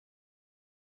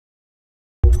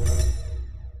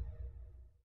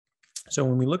So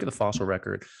when we look at the fossil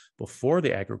record before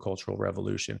the agricultural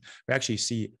revolution, we actually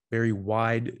see very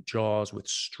wide jaws with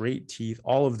straight teeth.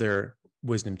 All of their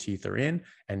wisdom teeth are in,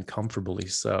 and comfortably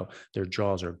so. Their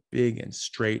jaws are big and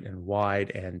straight and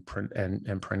wide and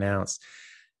pronounced.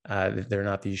 They're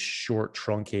not these short,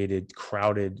 truncated,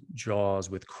 crowded jaws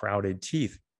with crowded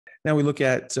teeth. Now we look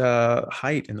at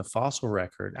height in the fossil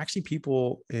record. Actually,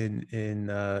 people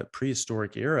in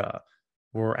prehistoric era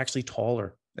were actually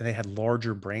taller and they had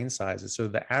larger brain sizes. So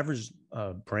the average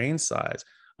brain size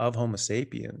of Homo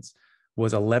sapiens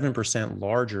was 11%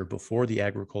 larger before the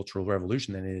agricultural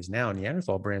revolution than it is now.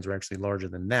 Neanderthal brains were actually larger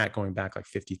than that, going back like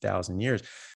 50,000 years.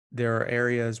 There are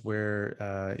areas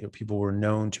where people were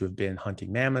known to have been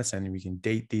hunting mammoths, and we can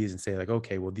date these and say like,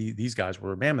 okay, well, these guys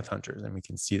were mammoth hunters, and we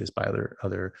can see this by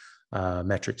other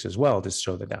metrics as well to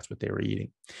show that that's what they were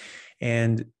eating.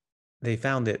 And they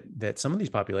found that some of these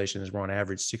populations were on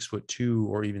average 6'2"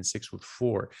 or even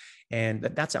 6'4", and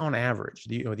that's on average.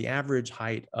 The average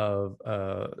height of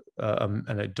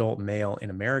an adult male in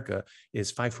America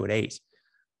is 5'8".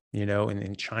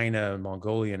 In China,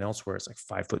 Mongolia, and elsewhere, it's like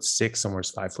 5'6", somewhere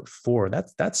it's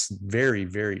 5'4". That's very,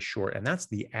 very short, and that's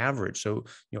the average. So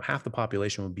half the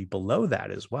population would be below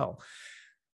that as well.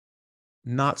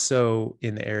 Not so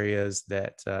in the areas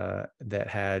that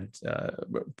had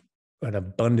an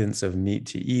abundance of meat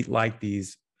to eat, like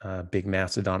these big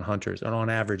mastodon hunters, and on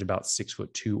average about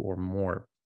 6'2" or more.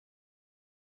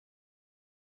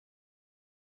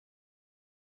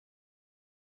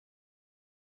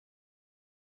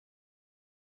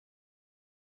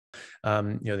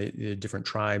 The different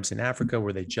tribes in Africa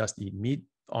where they just eat meat.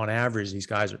 On average, these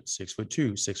guys are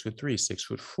 6'2", 6'3",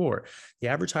 6'4". The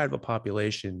average height of a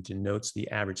population denotes the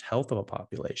average health of a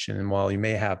population. And while you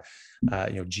may have,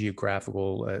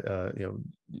 geographical,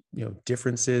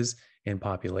 differences in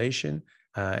population,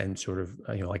 and sort of,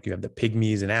 like you have the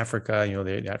pygmies in Africa,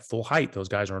 they're at full height. Those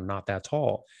guys are not that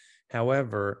tall.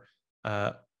 However,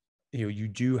 you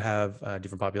do have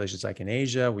different populations, like in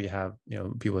Asia. We have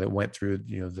people that went through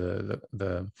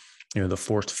the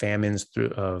forced famines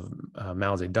of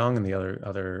Mao Zedong and the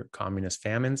other communist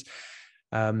famines.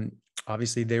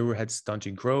 Obviously, they had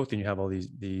stunted growth, and you have all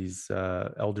these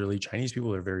elderly Chinese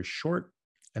people that are very short,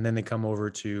 and then they come over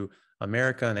to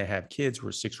America and they have kids who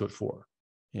are 6'4",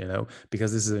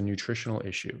 because this is a nutritional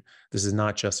issue. This is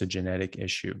not just a genetic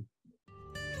issue.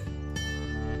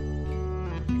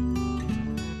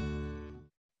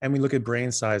 And we look at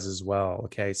brain size as well.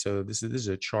 Okay, so this is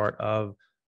a chart of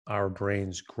our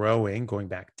brains growing, going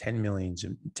back 10 million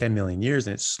years,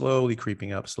 and it's slowly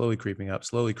creeping up, slowly creeping up,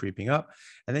 slowly creeping up.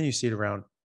 And then you see it around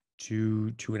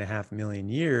 2.5 million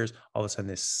years, all of a sudden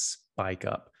this spike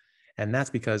up. And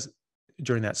that's because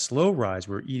during that slow rise,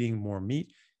 we're eating more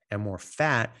meat and more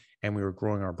fat, and we were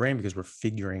growing our brain because we're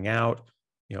figuring out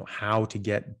how to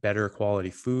get better quality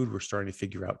food. We're starting to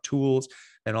figure out tools.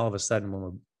 And all of a sudden, when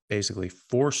we're basically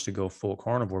forced to go full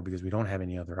carnivore because we don't have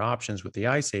any other options with the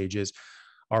ice ages,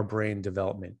 our brain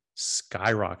development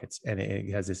skyrockets, and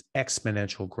it has this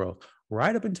exponential growth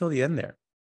right up until the end there.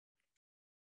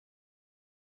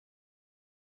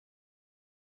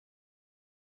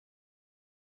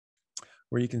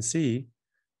 Where you can see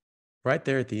right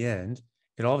there at the end,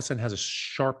 it all of a sudden has a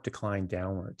sharp decline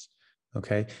downwards.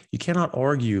 Okay, you cannot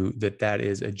argue that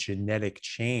is a genetic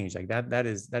change. Like that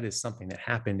is something that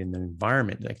happened in the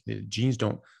environment. Like the genes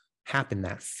don't happen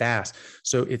that fast.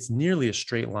 So it's nearly a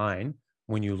straight line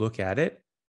when you look at it,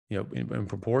 in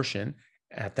proportion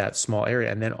at that small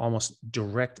area, and then almost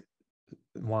direct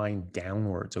line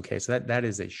downwards. Okay, so that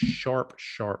is a sharp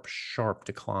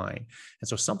decline. And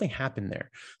so something happened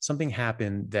there. Something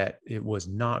happened that it was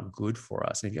not good for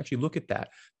us. And if you actually look at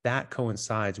that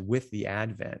coincides with the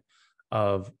advent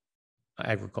of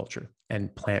agriculture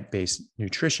and plant-based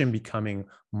nutrition becoming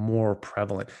more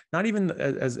prevalent. Not even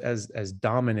as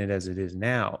dominant as it is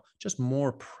now, just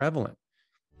more prevalent.